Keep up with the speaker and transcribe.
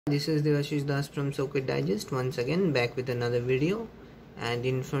This is Devashish Das from Circuit Digest, once again back with another video. And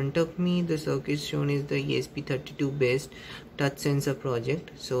in front of me the circuit shown is the ESP32 based touch sensor project.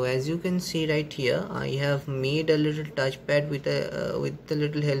 So as you can see right here, I have made a little touchpad with the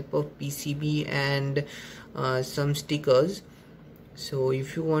little help of PCB and some stickers. So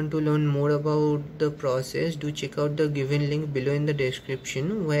if you want to learn more about the process, do check out the given link below in the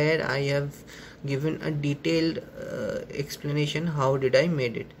description, where I have given a detailed explanation how did I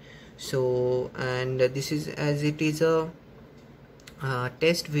made it. So, and this is, as it is a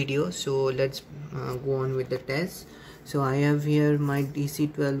test video, so let's go on with the test. So I have here my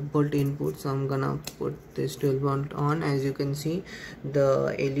DC 12 volt input, so I'm gonna put this 12 volt on. As you can see,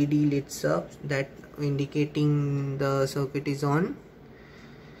 the LED lights up, that indicating the circuit is on.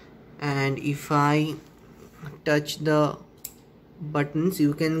 And if I touch the buttons,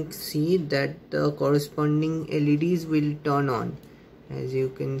 you can see that the corresponding LEDs will turn on, as you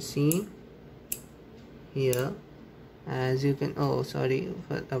can see here. As you can, oh sorry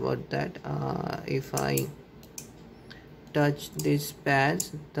about that, if I touch this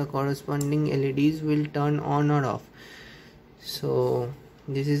pads, the corresponding LEDs will turn on or off. So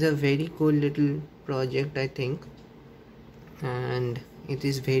this is a very cool little project, I think, and it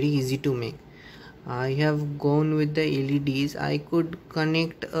is very easy to make. I have gone with the LEDs. I could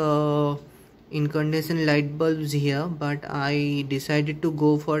connect incandescent light bulbs here, but I decided to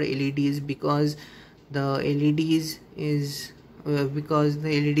go for LEDs because the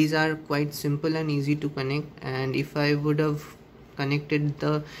LEDs are quite simple and easy to connect. And if I would have connected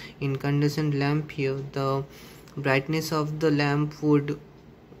the incandescent lamp here, the brightness of the lamp would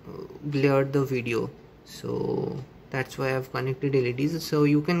glare the video. So that's why I've connected LEDs. So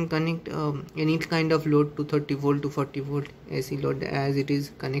you can connect any kind of load to 30 volt to 40 volt AC load, as it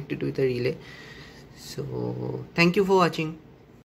is connected with a relay. So thank you for watching.